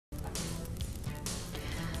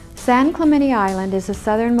San Clemente Island is the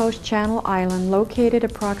southernmost Channel island located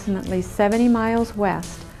approximately 70 miles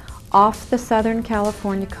west off the Southern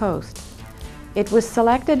California coast. It was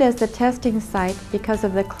selected as the testing site because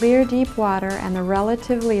of the clear deep water and the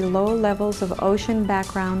relatively low levels of ocean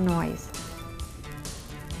background noise.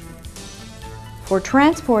 For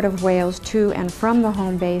transport of whales to and from the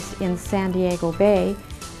home base in San Diego Bay,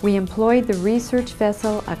 we employed the research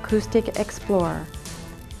vessel Acoustic Explorer.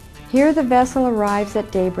 Here the vessel arrives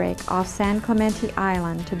at daybreak off San Clemente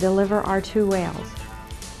Island to deliver our 2 whales.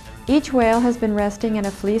 Each whale has been resting in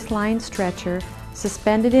a fleece-lined stretcher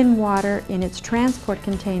suspended in water in its transport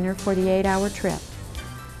container for the 8-hour trip.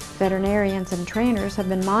 Veterinarians and trainers have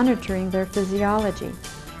been monitoring their physiology.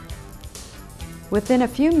 Within a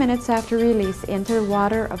few minutes after release into the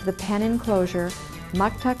water of the pen enclosure,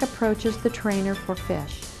 Muktuk approaches the trainer for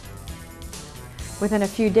fish. Within a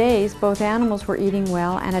few days, both animals were eating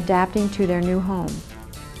well and adapting to their new home.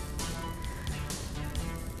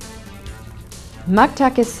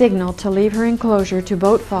 Muktuk is signaled to leave her enclosure to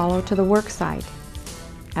boat follow to the work site.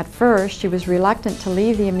 At first, she was reluctant to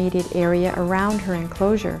leave the immediate area around her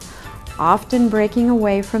enclosure, often breaking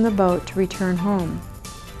away from the boat to return home.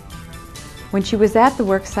 When she was at the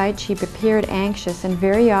work site, she appeared anxious and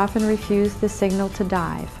very often refused the signal to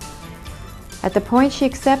dive. At the point she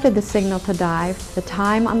accepted the signal to dive, the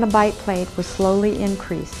time on the bite plate was slowly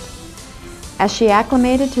increased. As she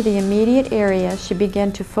acclimated to the immediate area, she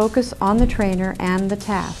began to focus on the trainer and the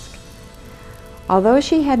task. Although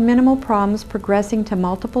she had minimal problems progressing to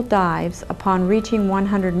multiple dives upon reaching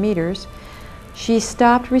 100 meters, she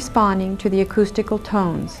stopped responding to the acoustical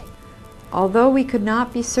tones. Although we could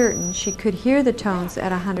not be certain she could hear the tones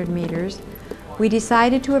at 100 meters, we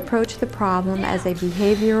decided to approach the problem as a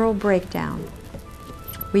behavioral breakdown.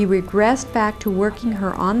 We regressed back to working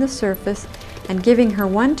her on the surface and giving her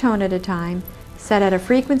 1 tone at a time, set at a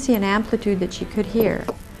frequency and amplitude that she could hear.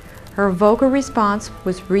 Her vocal response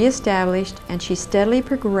was reestablished and she steadily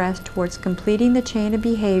progressed towards completing the chain of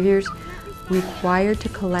behaviors required to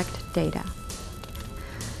collect data.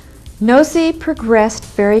 Nosy progressed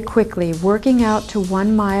very quickly, working out to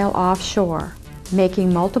 1 mile offshore,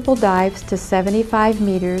 making multiple dives to 75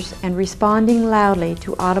 meters and responding loudly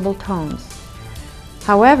to audible tones.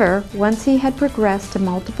 However, once he had progressed to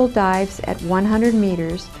multiple dives at 100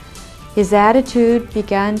 meters, his attitude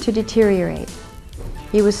began to deteriorate.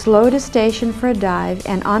 He was slow to station for a dive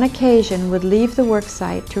and on occasion would leave the work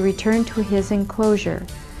site to return to his enclosure.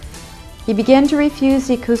 He began to refuse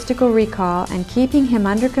the acoustical recall, and keeping him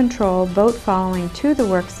under control, boat following to the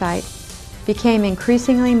work site became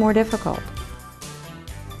increasingly more difficult.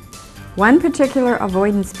 One particular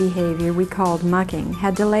avoidance behavior we called mucking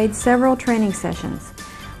had delayed several training sessions.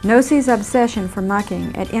 Nosy's obsession for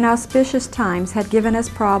mucking at inauspicious times had given us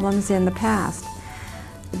problems in the past.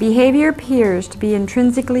 The behavior appears to be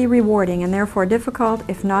intrinsically rewarding and therefore difficult,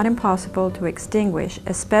 if not impossible, to extinguish,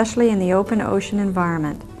 especially in the open ocean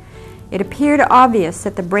environment. It appeared obvious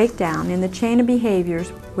that the breakdown in the chain of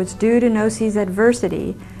behaviors was due to Nosy's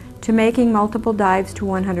adversity to making multiple dives to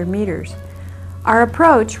 100 meters. Our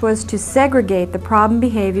approach was to segregate the problem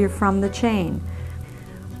behavior from the chain.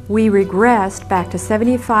 We regressed back to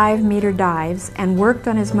 75-meter dives and worked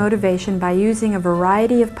on his motivation by using a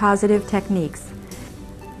variety of positive techniques.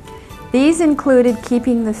 These included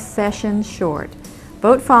keeping the sessions short,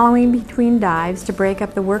 boat following between dives to break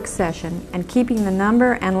up the work session, and keeping the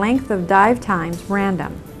number and length of dive times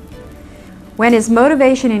random. When his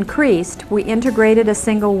motivation increased, we integrated a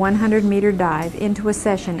single 100-meter dive into a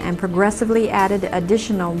session and progressively added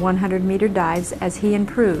additional 100-meter dives as he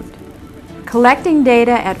improved. Collecting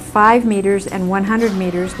data at 5 meters and 100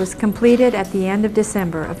 meters was completed at the end of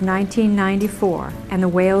December of 1994, and the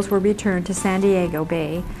whales were returned to San Diego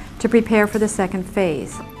Bay to prepare for the second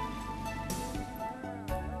phase.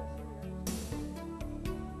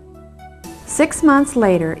 Six months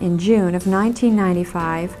later, in June of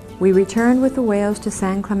 1995, we returned with the whales to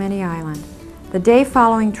San Clemente Island. The day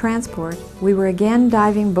following transport, we were again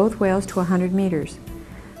diving both whales to 100 meters.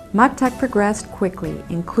 Muktuk progressed quickly,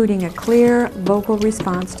 including a clear vocal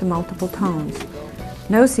response to multiple tones.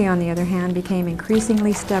 Nosy, on the other hand, became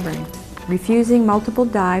increasingly stubborn, refusing multiple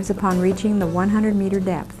dives upon reaching the 100-meter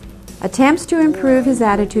depth. Attempts to improve his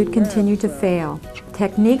attitude continued to fail.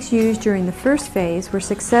 Techniques used during the first phase were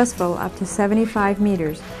successful up to 75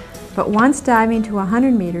 meters, but once diving to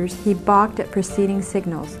 100 meters, he balked at preceding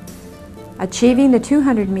signals. Achieving the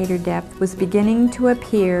 200-meter depth was beginning to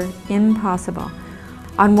appear impossible.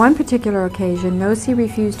 On one particular occasion, Nosy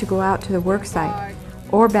refused to go out to the work site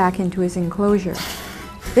or back into his enclosure.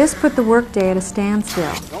 This put the workday at a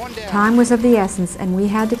standstill. Time was of the essence, and we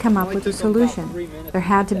had to come up with a solution. There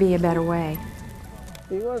had to be a better way.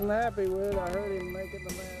 He wasn't happy with it. I heard him making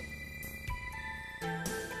the mess.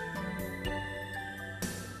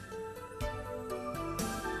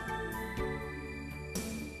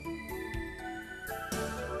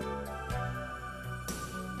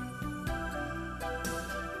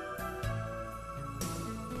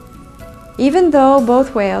 Even though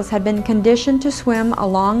both whales had been conditioned to swim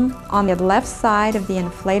along on the left side of the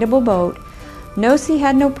inflatable boat, Nosy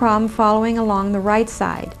had no problem following along the right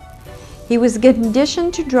side. He was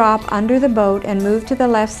conditioned to drop under the boat and move to the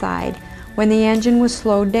left side when the engine was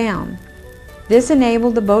slowed down. This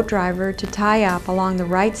enabled the boat driver to tie up along the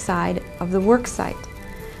right side of the work site.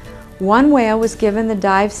 One whale was given the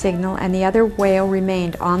dive signal and the other whale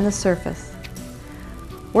remained on the surface.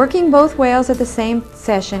 Working both whales at the same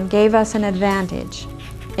session gave us an advantage.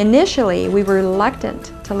 Initially, we were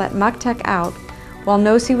reluctant to let Muktuk out while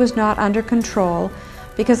Nosy was not under control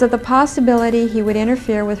because of the possibility he would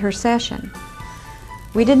interfere with her session.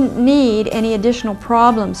 We didn't need any additional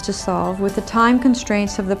problems to solve with the time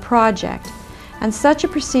constraints of the project, and such a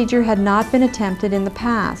procedure had not been attempted in the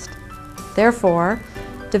past. Therefore,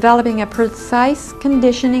 developing a precise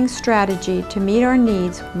conditioning strategy to meet our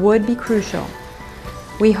needs would be crucial.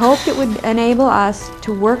 We hoped it would enable us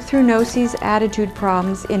to work through Nosy's attitude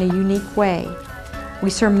problems in a unique way.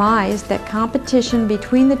 We surmised that competition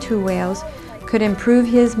between the two whales could improve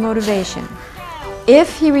his motivation.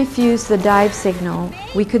 If he refused the dive signal,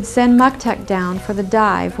 we could send Muktuk down for the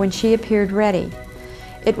dive when she appeared ready.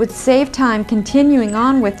 It would save time continuing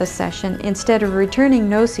on with the session instead of returning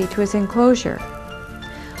Nosy to his enclosure.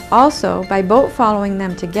 Also, by boat following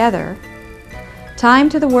them together, time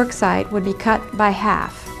to the work site would be cut by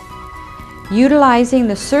half. Utilizing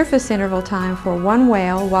the surface interval time for one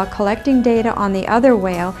whale while collecting data on the other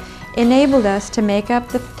whale enabled us to make up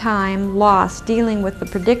the time lost dealing with the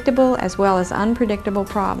predictable as well as unpredictable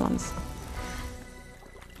problems.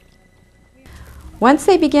 Once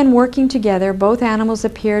they began working together, both animals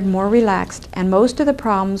appeared more relaxed and most of the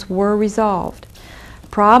problems were resolved.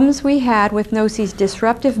 Problems we had with Nosy's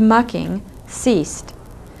disruptive mucking ceased.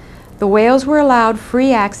 The whales were allowed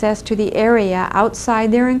free access to the area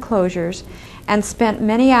outside their enclosures and spent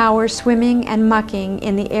many hours swimming and mucking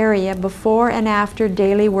in the area before and after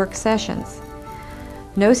daily work sessions.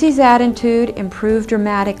 Nosy's attitude improved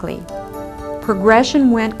dramatically. Progression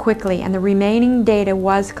went quickly and the remaining data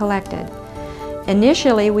was collected.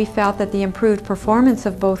 Initially, we felt that the improved performance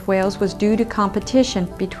of both whales was due to competition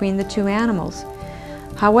between the two animals.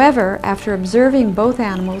 However, after observing both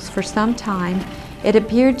animals for some time, it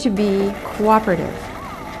appeared to be cooperative.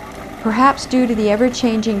 Perhaps due to the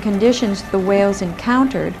ever-changing conditions the whales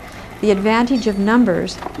encountered, the advantage of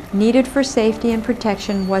numbers needed for safety and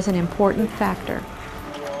protection was an important factor.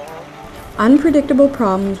 Unpredictable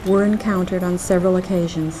problems were encountered on several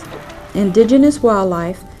occasions. Indigenous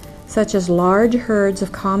wildlife, such as large herds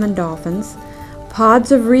of common dolphins,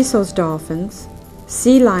 pods of rhesus dolphins,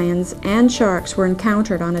 sea lions, and sharks were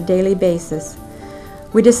encountered on a daily basis.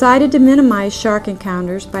 We decided to minimize shark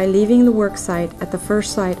encounters by leaving the work site at the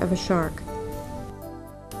first sight of a shark.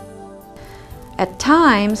 At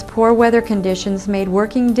times, poor weather conditions made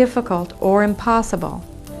working difficult or impossible.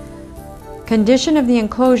 Condition of the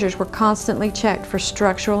enclosures were constantly checked for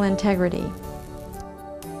structural integrity.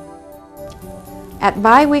 At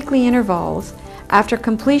bi-weekly intervals, after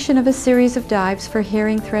completion of a series of dives for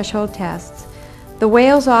hearing threshold tests, the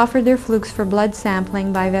whales offered their flukes for blood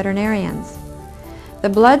sampling by veterinarians. The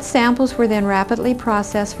blood samples were then rapidly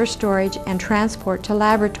processed for storage and transport to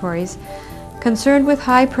laboratories concerned with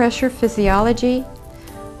high-pressure physiology,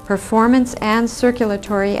 performance, and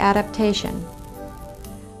circulatory adaptation.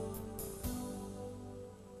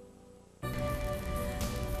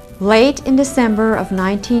 Late in December of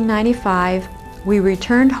 1995, we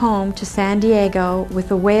returned home to San Diego with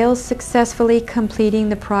the whales successfully completing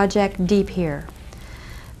the project Deep Here.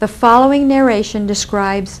 The following narration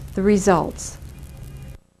describes the results.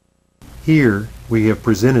 Here we have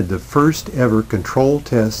presented the first ever controlled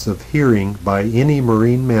tests of hearing by any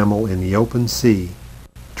marine mammal in the open sea.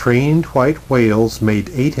 Trained white whales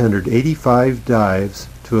made 885 dives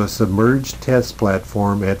to a submerged test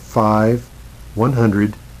platform at 5,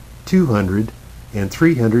 100, 200, and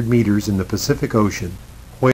 300 meters in the Pacific Ocean.